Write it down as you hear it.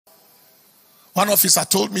One officer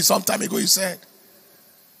told me some time ago, he said,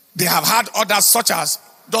 they have had orders such as,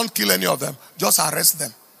 don't kill any of them, just arrest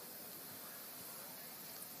them.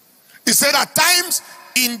 He said at times,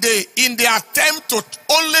 in the attempt to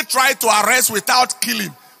only try to arrest without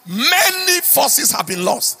killing, many forces have been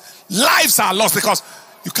lost. Lives are lost because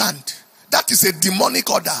you can't. That is a demonic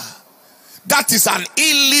order. That is an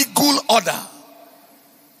illegal order.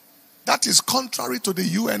 That is contrary to the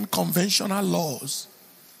UN conventional laws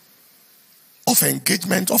of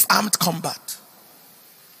engagement of armed combat.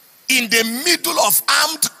 In the middle of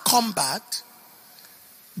armed combat,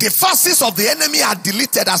 the forces of the enemy are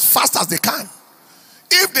deleted as fast as they can.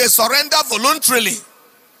 If they surrender voluntarily,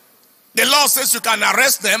 the law says you can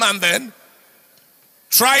arrest them and then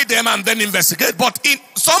try them and then investigate. But if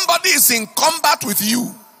somebody is in combat with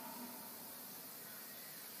you,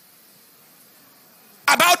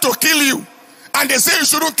 about to kill you, and they say you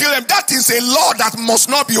shouldn't kill them, that is a law that must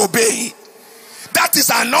not be obeyed. That is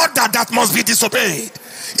an order that must be disobeyed,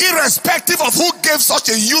 irrespective of who gave such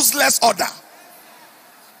a useless order.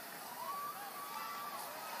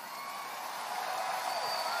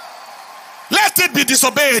 Let it be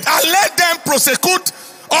disobeyed and let them prosecute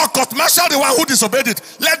or court-martial the one who disobeyed it.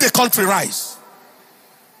 Let the country rise.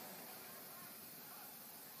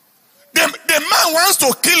 The man wants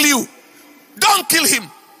to kill you. Don't kill him.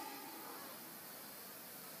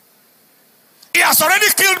 He has already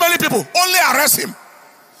killed many people. Only arrest him.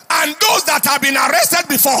 And those that have been arrested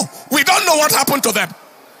before, we don't know what happened to them.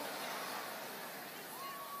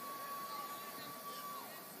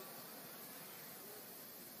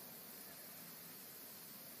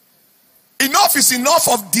 Enough is enough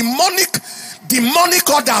of demonic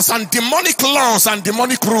orders and demonic laws and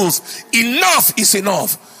demonic rules. Enough is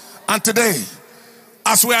enough. And today,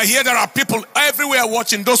 as we are here, there are people everywhere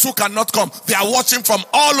watching. Those who cannot come, they are watching from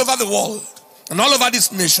all over the world and all over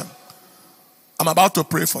this nation. I'm about to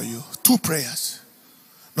pray for you. 2 prayers.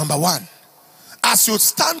 Number 1, as you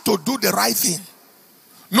stand to do the right thing,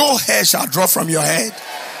 no hair shall drop from your head.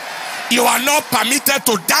 You are not permitted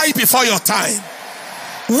to die before your time.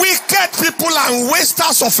 Wicked people and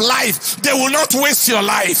wasters of life, they will not waste your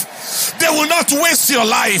life. They will not waste your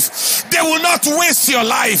life. They will not waste your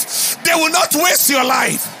life. They will not waste your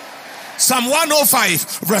life. Psalm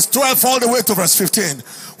 105, verse 12, all the way to verse 15.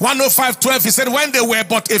 105:12, he said, when they were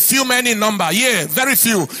but a few men in number, yea, very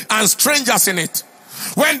few, and strangers in it,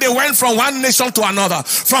 when they went from one nation to another,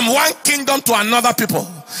 from one kingdom to another people,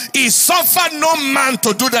 he suffered no man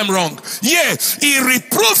to do them wrong. Yea, he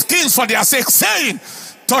reproved kings for their sake, saying,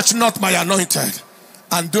 touch not my anointed,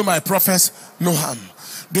 and do my prophets no harm.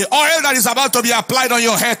 The oil that is about to be applied on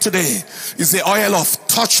your head today is the oil of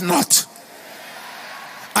touch not.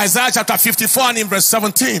 Isaiah chapter 54 and in verse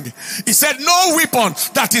 17, he said, no weapon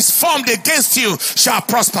that is formed against you shall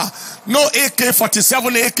prosper. No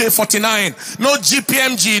AK-47, AK-49, no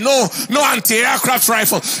GPMG, no anti-aircraft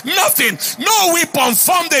rifle, nothing. No weapon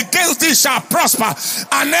formed against thee shall prosper,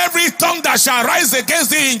 and every tongue that shall rise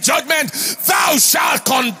against thee in judgment thou shalt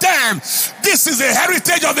condemn. This is the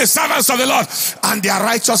heritage of the servants of the Lord, and their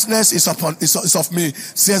righteousness is of me,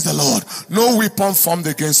 says the Lord. No weapon formed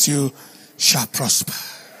against you shall prosper.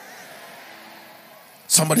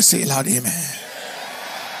 Somebody say loud, amen.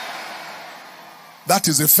 That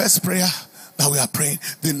is the first prayer that we are praying.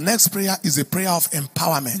 The next prayer is a prayer of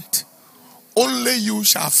empowerment. Only you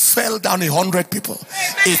shall fell down 100 people,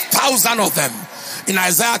 1,000 of them. In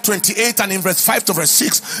Isaiah 28 and in verse 5 to verse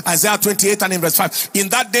 6, Isaiah 28 and in verse 5, in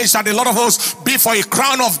that day shall the Lord of hosts be for a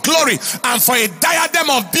crown of glory and for a diadem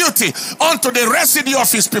of beauty unto the residue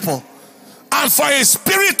of his people, and for a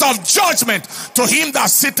spirit of judgment to him that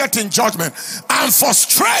sitteth in judgment, and for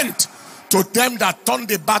strength to them that turn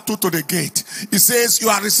the battle to the gate. He says you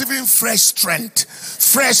are receiving fresh strength,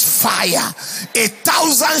 fresh fire.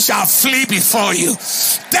 1,000 shall flee before you,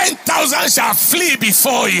 10,000 shall flee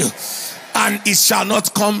before you, and it shall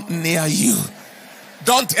not come near you.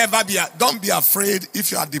 Don't be afraid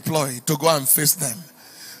if you are deployed to go and face them.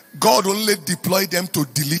 God only deployed them to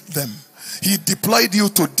delete them. He deployed you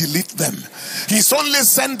to delete them. He's only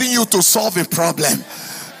sending you to solve a problem.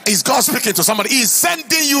 Is God speaking to somebody? He's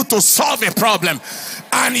sending you to solve a problem,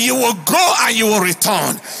 and you will go and you will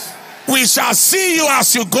return. We shall see you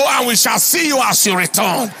as you go, and we shall see you as you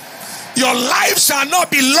return. Your life shall not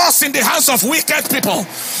be lost in the hands of wicked people,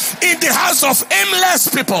 in the hands of aimless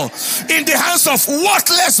people, in the hands of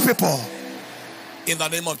worthless people. In the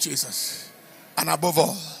name of Jesus. And above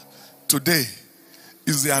all, today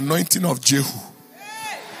is the anointing of Jehu,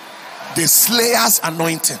 the slayer's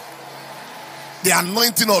anointing. The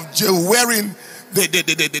anointing of Jehu, wherein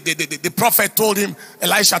the prophet told him,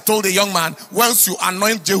 Elisha told the young man, once you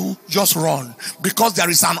anoint Jehu, just run. Because there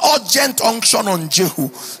is an urgent unction on Jehu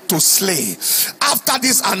to slay. After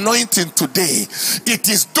this anointing today, it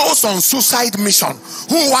is those on suicide mission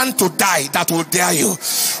who want to die that will dare you.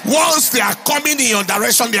 Once they are coming in your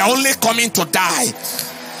direction, they are only coming to die.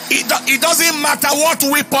 It doesn't matter what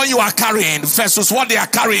weapon you are carrying versus what they are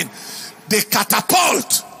carrying. The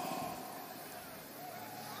catapult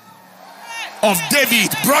of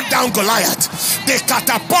David brought down Goliath. The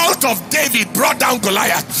catapult of David brought down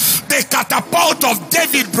Goliath. The catapult of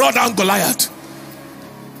David brought down Goliath.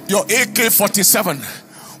 Your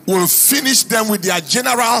AK-47 will finish them with their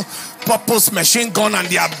general purpose machine gun and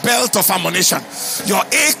their belt of ammunition. Your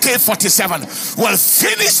AK-47 will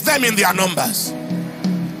finish them in their numbers.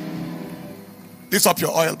 Lift up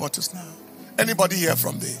your oil bottles now. Anybody here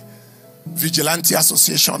from the Vigilante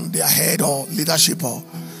Association, their head or leadership, or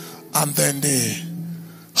and then the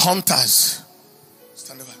hunters?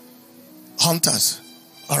 Stand over. Hunters.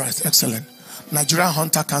 All right, excellent. Nigerian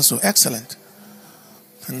Hunter Council, excellent.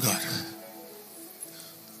 Thank God.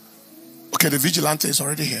 Okay, the vigilante is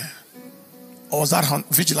already here. Or was that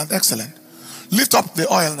vigilant? Excellent. Lift up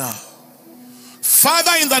the oil now.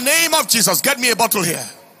 Father, in the name of Jesus, get me a bottle here.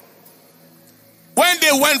 When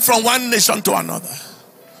they went from one nation to another,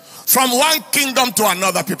 from one kingdom to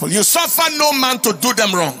another people, you suffer no man to do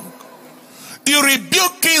them wrong. You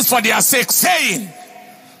rebuke kings for their sake, saying,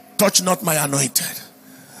 touch not my anointed,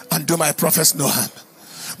 and do my prophets no harm.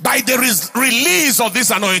 By the release of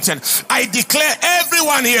this anointing, I declare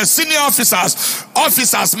everyone here, senior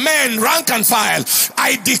officers, men, rank and file,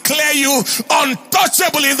 I declare you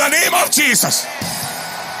untouchable in the name of Jesus.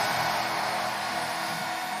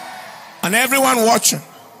 And everyone watching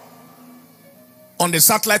on the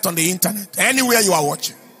satellite, on the internet, anywhere you are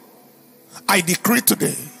watching, I decree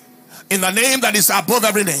today, in the name that is above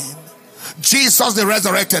every name, Jesus the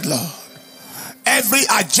resurrected Lord, every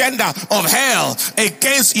agenda of hell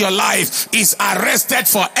against your life is arrested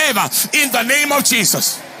forever in the name of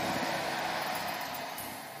Jesus.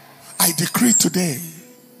 I decree today,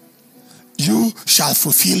 you shall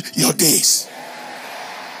fulfill your days.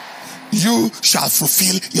 You shall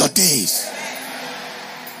fulfill your days.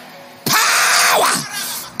 Power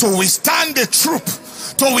to withstand the troop,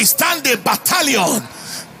 to withstand the battalion.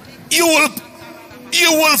 You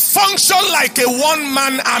will function like a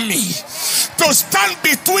one-man army, to stand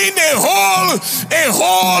between a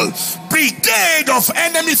whole brigade of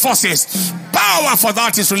enemy forces. Power for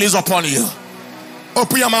that is released upon you.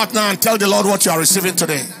 Open your mouth now and tell the Lord what you are receiving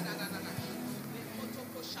today.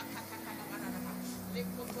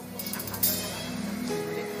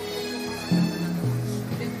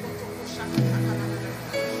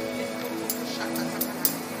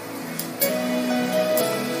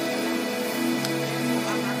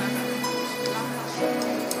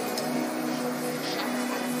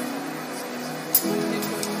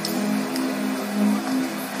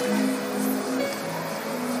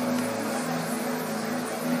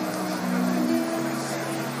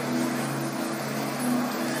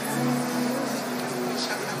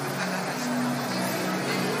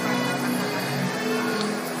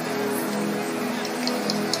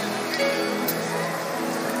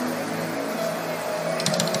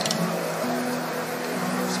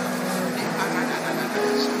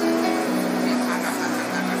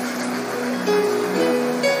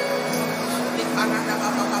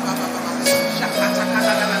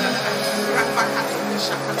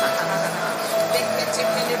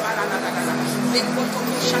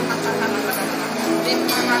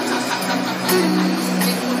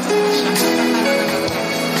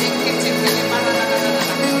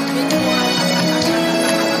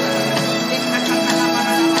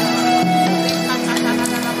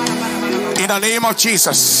 In the name of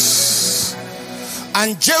Jesus.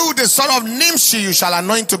 And Jehu the son of Nimshi you shall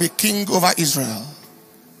anoint to be king over Israel.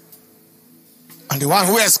 And the one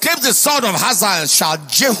who escaped the sword of Hazael shall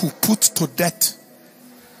Jehu put to death.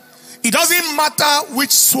 It doesn't matter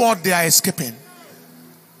which sword they are escaping.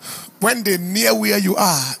 When they near where you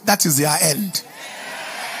are, that is their end.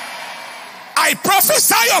 I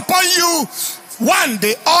prophesy upon you, one,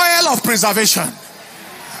 the oil of preservation.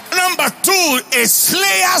 Number two, a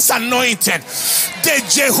slayer's anointing, the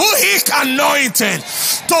Jehuic anointing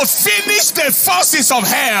to finish the forces of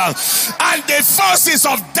hell and the forces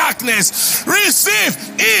of darkness. Receive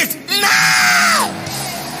it now.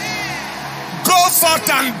 Go forth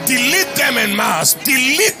and delete them en mass.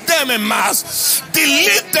 Delete them en mass.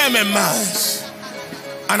 Delete them en mass.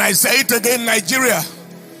 And I say it again, Nigeria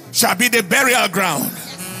shall be the burial ground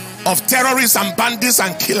of terrorists and bandits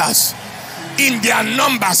and killers in their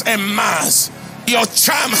numbers en mass. Your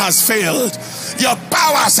charm has failed. Your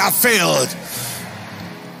powers have failed.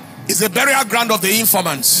 It's the burial ground of the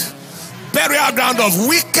informants. Burial ground of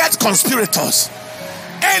wicked conspirators.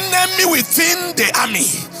 Enemy within the army.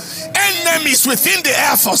 Enemies within the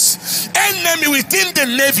Air Force. Enemy within the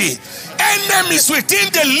Navy. Enemies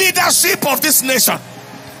within the leadership of this nation.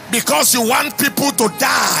 Because you want people to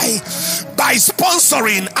die by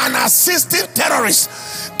sponsoring and assisting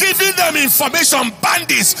terrorists, giving them information,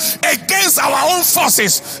 bandits against our own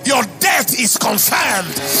forces. Your death is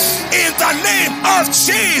confirmed in the name of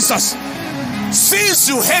Jesus. Since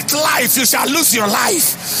you hate life, you shall lose your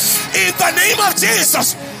life in the name of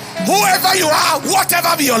Jesus. Whoever you are,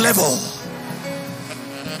 whatever be your level,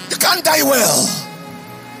 you can't die well.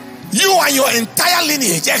 You and your entire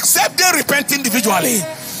lineage, except they repent individually.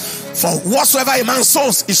 For whatsoever a man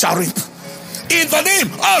sows, he shall reap. In the name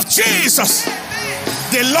of Jesus,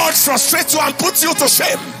 the Lord frustrates you and puts you to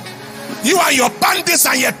shame. You and your bandits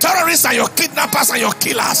and your terrorists and your kidnappers and your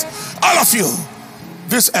killers, all of you,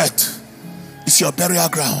 this earth is your burial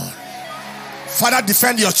ground. Father,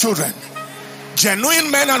 defend your children. Genuine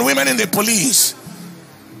men and women in the police,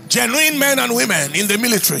 genuine men and women in the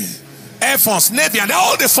military, Air Force, Navy, and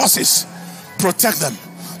all the forces. Protect them,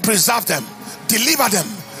 preserve them, deliver them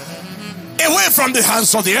away from the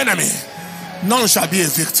hands of the enemy. None shall be a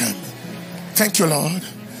victim. Thank you, Lord,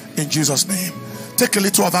 in Jesus' name. Take a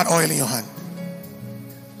little of that oil in your hand.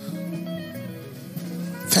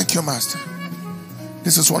 Thank you, Master.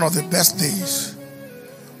 This is one of the best days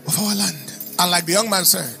of our land. And like the young man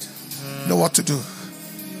said, know what to do.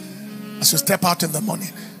 As you step out in the morning,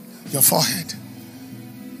 your forehead,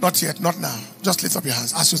 not yet, not now, just lift up your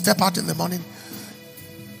hands. As you step out in the morning,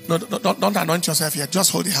 don't anoint yourself yet,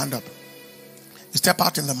 just hold your hand up. You step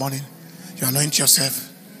out in the morning, you anoint yourself.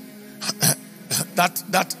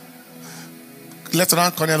 that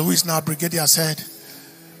Lieutenant Colonel, who is now brigadier, said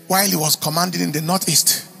while he was commanding in the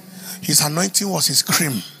northeast, his anointing was his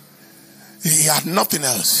cream. He had nothing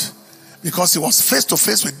else because he was face to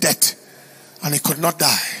face with death and he could not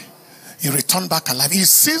die. He returned back alive. He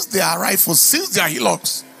seized their rifles, seized their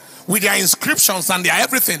hillocks with their inscriptions and their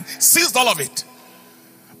everything, seized all of it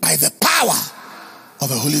by the power of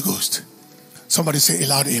the Holy Ghost. Somebody say a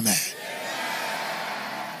loud amen.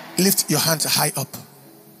 Lift your hands high up.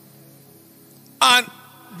 And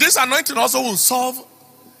this anointing also will solve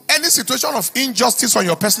any situation of injustice on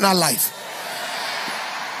your personal life.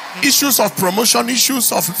 Issues of promotion,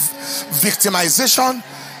 issues of victimization,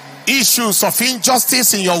 issues of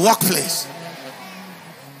injustice in your workplace.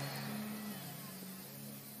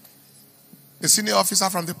 The senior officer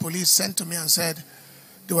from the police sent to me and said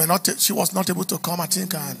she was not able to come, I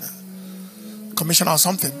think, and commissioner or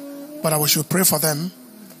something, but we should pray for them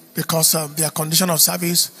because of their condition of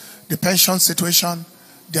service, the pension situation,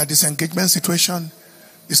 their disengagement situation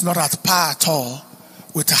is not at par at all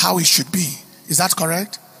with how it should be. Is that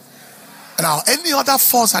correct? Now, any other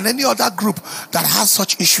force and any other group that has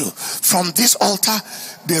such issue, from this altar,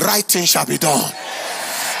 the right thing shall be done.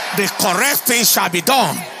 The correct thing shall be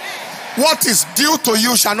done. What is due to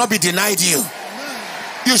you shall not be denied you.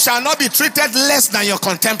 You shall not be treated less than your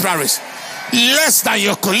contemporaries, less than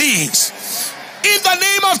your colleagues. In the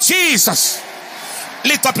name of Jesus,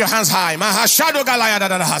 lift up your hands high.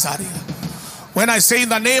 When I say in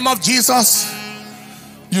the name of Jesus,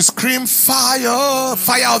 you scream fire,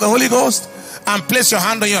 fire of the Holy Ghost, and place your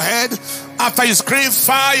hand on your head. After you scream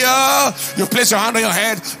fire, you place your hand on your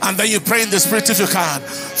head, and then you pray in the Spirit if you can.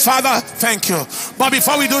 Father, thank you. But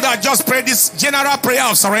before we do that, just pray this general prayer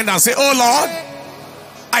of surrender and say, oh Lord,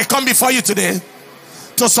 I come before you today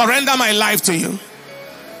to surrender my life to you.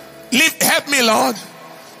 Help me, Lord,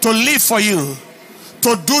 to live for you,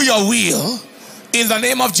 to do your will in the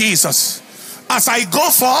name of Jesus. As I go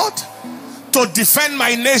forth to defend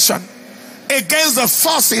my nation against the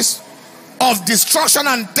forces of destruction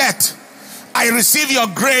and death, I receive your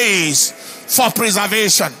grace for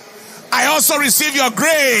preservation. I also receive your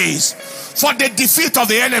grace for the defeat of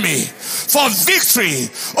the enemy, for victory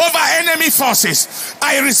over enemy forces.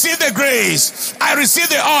 I receive the grace, I receive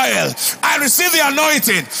the oil, I receive the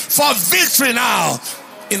anointing for victory now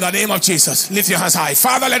in the name of Jesus. Lift your hands high.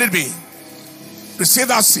 Father, let it be. Receive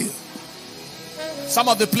that seal. Some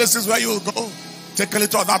of the places where you will go, take a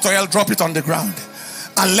little of that oil, drop it on the ground,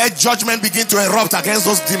 and let judgment begin to erupt against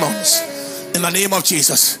those demons in the name of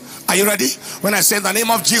Jesus. Are you ready? When I say in the name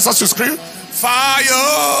of Jesus, you scream fire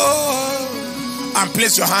and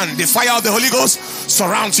place your hand. The fire of the Holy Ghost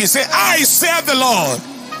surrounds you. Say, I serve the Lord.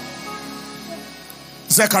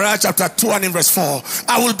 Zechariah chapter 2 and in verse 4.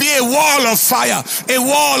 I will be a wall of fire, a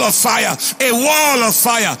wall of fire, a wall of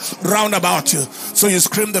fire round about you. So you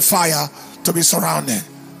scream the fire to be surrounded.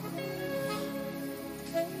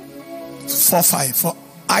 4:5. For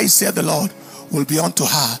I, said the Lord, will be unto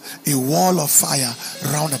her a wall of fire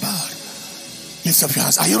round about. Lift up your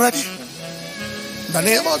hands. Are you ready? In the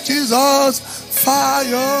name of Jesus,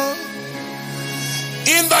 fire.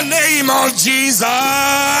 In the name of Jesus,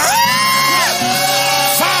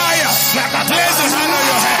 fire. Place the hand on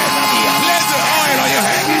your head. Place the oil on your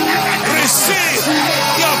head. Receive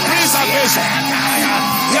your preservation.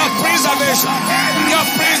 Your preservation. Your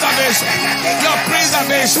preservation. Your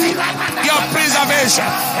preservation. Your preservation.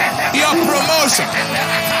 Your promotion.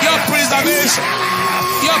 Your preservation.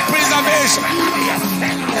 Your preservation.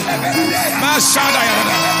 Mashada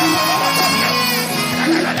yada.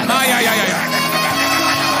 Maya ya ya ya.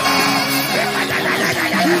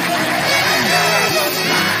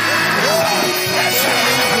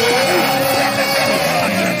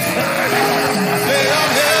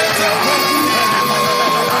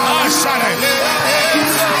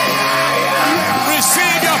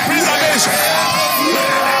 Receive your preservation.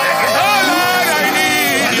 Oh Lord, I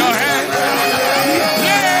need your hand.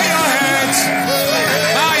 Lay your hands.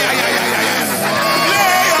 Lay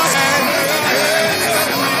your hand.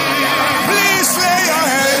 Please lay your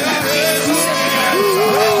hand.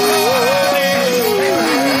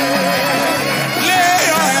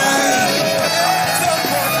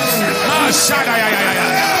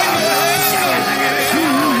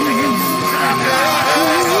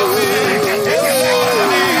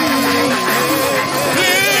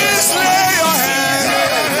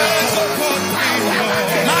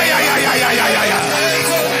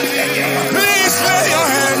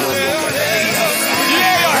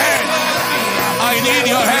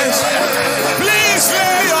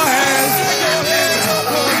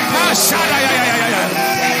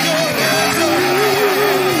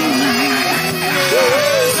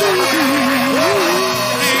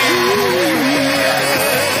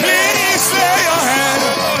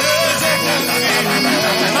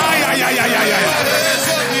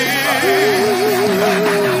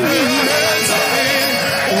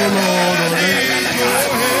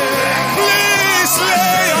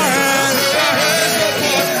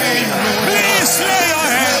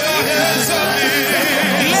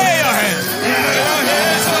 Lay your hand.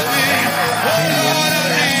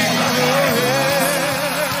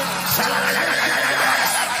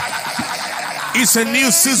 It's a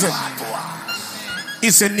new season.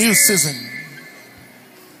 It's a new season.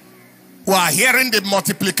 We are hearing the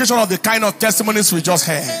multiplication of the kind of testimonies we just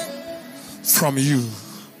heard from you.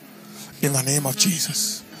 In the name of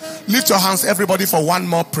Jesus. Lift your hands, everybody, for one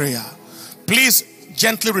more prayer. Please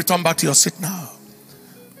gently return back to your seat now.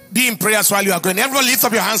 Be in prayers while you are going. Everyone lift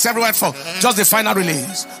up your hands everywhere for just the final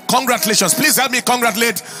release. Congratulations. Please help me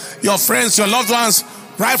congratulate your friends, your loved ones,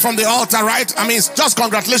 right from the altar, right? I mean, just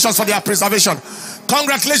congratulations for their preservation.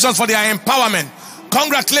 Congratulations for their empowerment.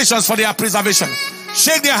 Congratulations for their preservation.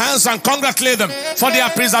 Shake their hands and congratulate them for their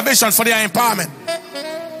preservation, for their empowerment.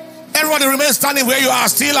 Everybody remain standing where you are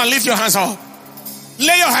still and lift your hands up.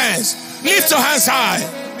 Lay your hands. Lift your hands high.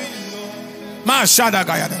 Mashada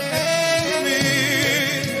Gayada.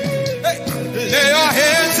 Lay your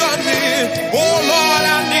hands on me. Oh Lord,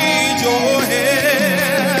 I need your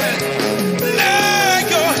hand. Lay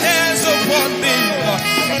your hands upon me.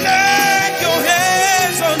 Lay your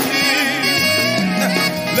hands on me.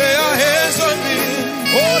 Lay your hands on me.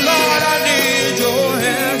 Oh Lord, I need your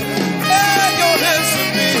hand. Lay your hands on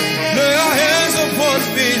me. Lay your hands upon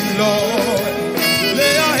me, Lord.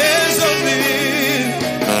 Lay your hands on me.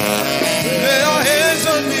 Lay your hands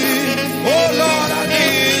on me. Oh Lord, I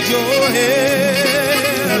need your hand.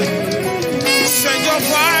 Send your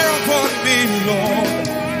fire upon me, Lord.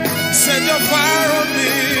 Send your fire on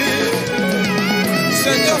me.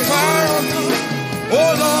 Send your fire on me.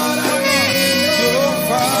 Oh Lord, I need your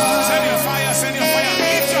fire. Send your fire, send your fire.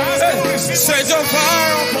 Lift your hands and receive. Send your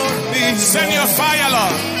fire upon me. Send your fire,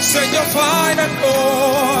 Lord. Send your fire,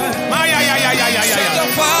 Lord. Send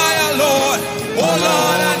your fire, Lord. Oh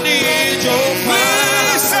Lord, I need your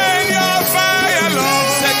fire. Send your fire, Lord.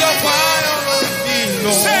 Send your fire on me,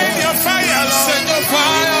 Lord. Send your fire, Lord. Send your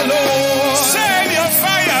fire, Lord. Send your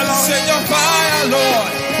fire, Lord. Send your fire, Lord.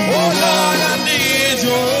 Oh Lord, I need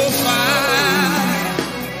your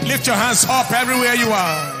fire. Lift your hands up everywhere you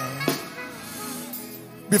are.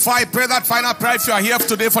 Before I pray that final prayer, if you are here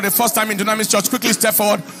today for the first time in Dunamis Church, quickly step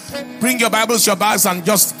forward. Bring your Bibles, your bags, and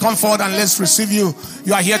just come forward and let's receive you.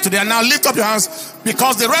 You are here today. And now lift up your hands,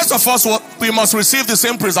 because the rest of us, we must receive the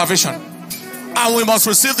same preservation. And we must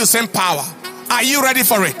receive the same power. Are you ready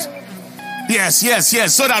for it? Yes, yes,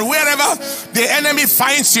 yes. So that wherever the enemy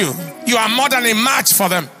finds you, you are more than a match for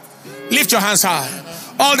them. Lift your hands high.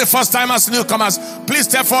 All the first timers, newcomers, please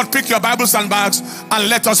step forward, pick your Bibles and bags, and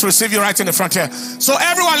let us receive you right in the front here. So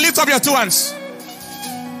everyone lift up your two hands.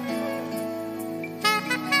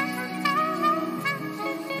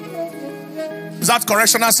 Is that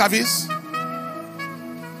correctional service?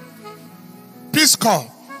 Peace call.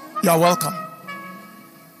 You are welcome.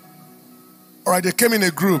 All right, they came in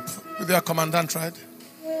a group with their commandant, right?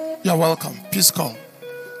 You are welcome. Peace call.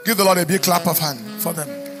 Give the Lord a big clap of hand for them.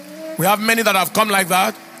 We have many that have come like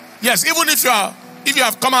that. Yes, even if you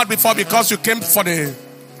have come out before because you came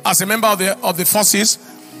as a member of the forces,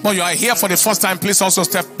 but you are here for the first time, please also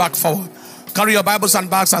step back forward. Carry your Bibles and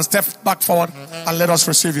bags and step back forward and let us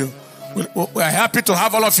receive you. We are happy to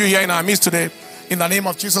have all of you here in our midst today. In the name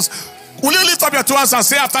of Jesus. Will you lift up your two hands and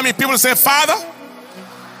say after me? People say, Father.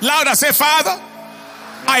 Louder, say, Father,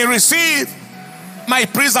 I receive my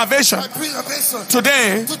preservation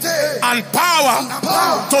today and power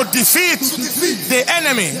to defeat the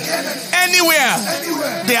enemy anywhere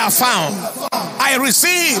they are found. I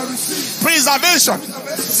receive preservation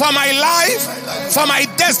for my life, for my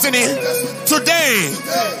destiny today,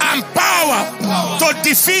 and power to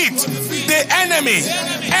defeat the enemy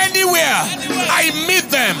anywhere I meet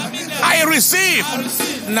them. I receive.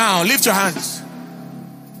 Now lift your hands.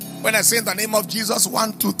 When I say in the name of Jesus,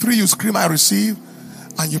 1, 2, 3, you scream, I receive,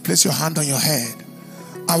 and you place your hand on your head.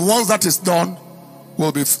 And once that is done,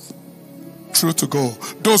 we'll be through to go.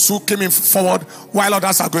 Those who came in forward, while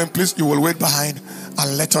others are going, please, you will wait behind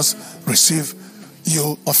and let us receive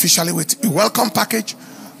you officially with a welcome package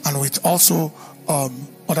and with also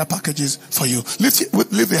other packages for you. Lift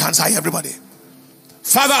the hands high, everybody.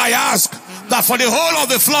 Father, I ask that for the whole of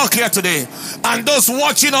the flock here today and those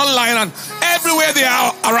watching online and everywhere they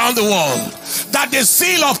are around the world, that the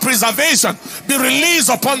seal of preservation be released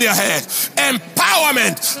upon their head.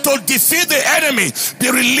 Empowerment to defeat the enemy be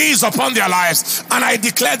released upon their lives. And I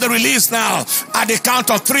declare the release now at the count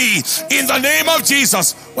of 3 in the name of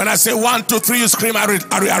Jesus. When I say 1, 2, 3, you scream, I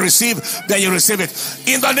receive, then you receive it.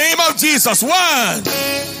 In the name of Jesus. 1,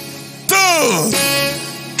 2,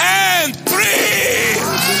 and 3.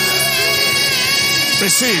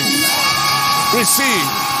 Receive. Receive.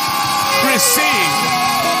 Receive.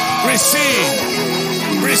 Receive.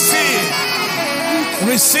 Receive.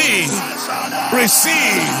 Receive.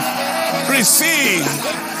 Receive. Receive.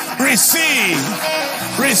 Receive.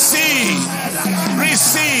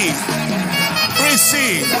 Receive.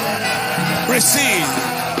 Receive. Receive. Receive.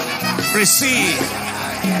 Receive.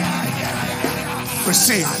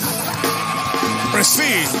 Receive.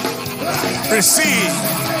 Receive, receive,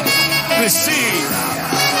 receive,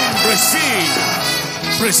 receive,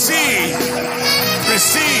 receive,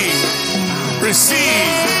 receive,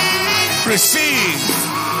 receive, receive,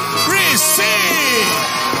 receive.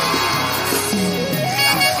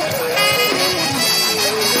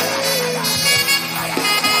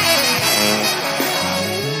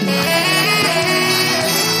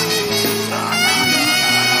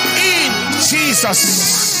 In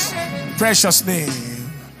Jesus' precious name,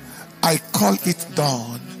 I call it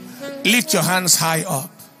done. Lift your hands high up.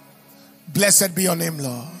 Blessed be your name,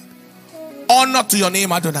 Lord. Honor to your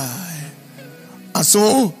name, Adonai. And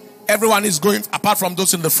so, everyone is going, apart from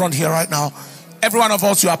those in the front here right now, every one of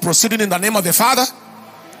us, you are proceeding in the name of the Father,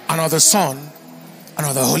 and of the Son, and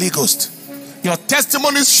of the Holy Ghost. Your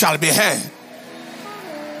testimonies shall be heard,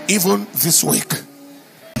 even this week.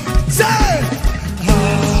 Say!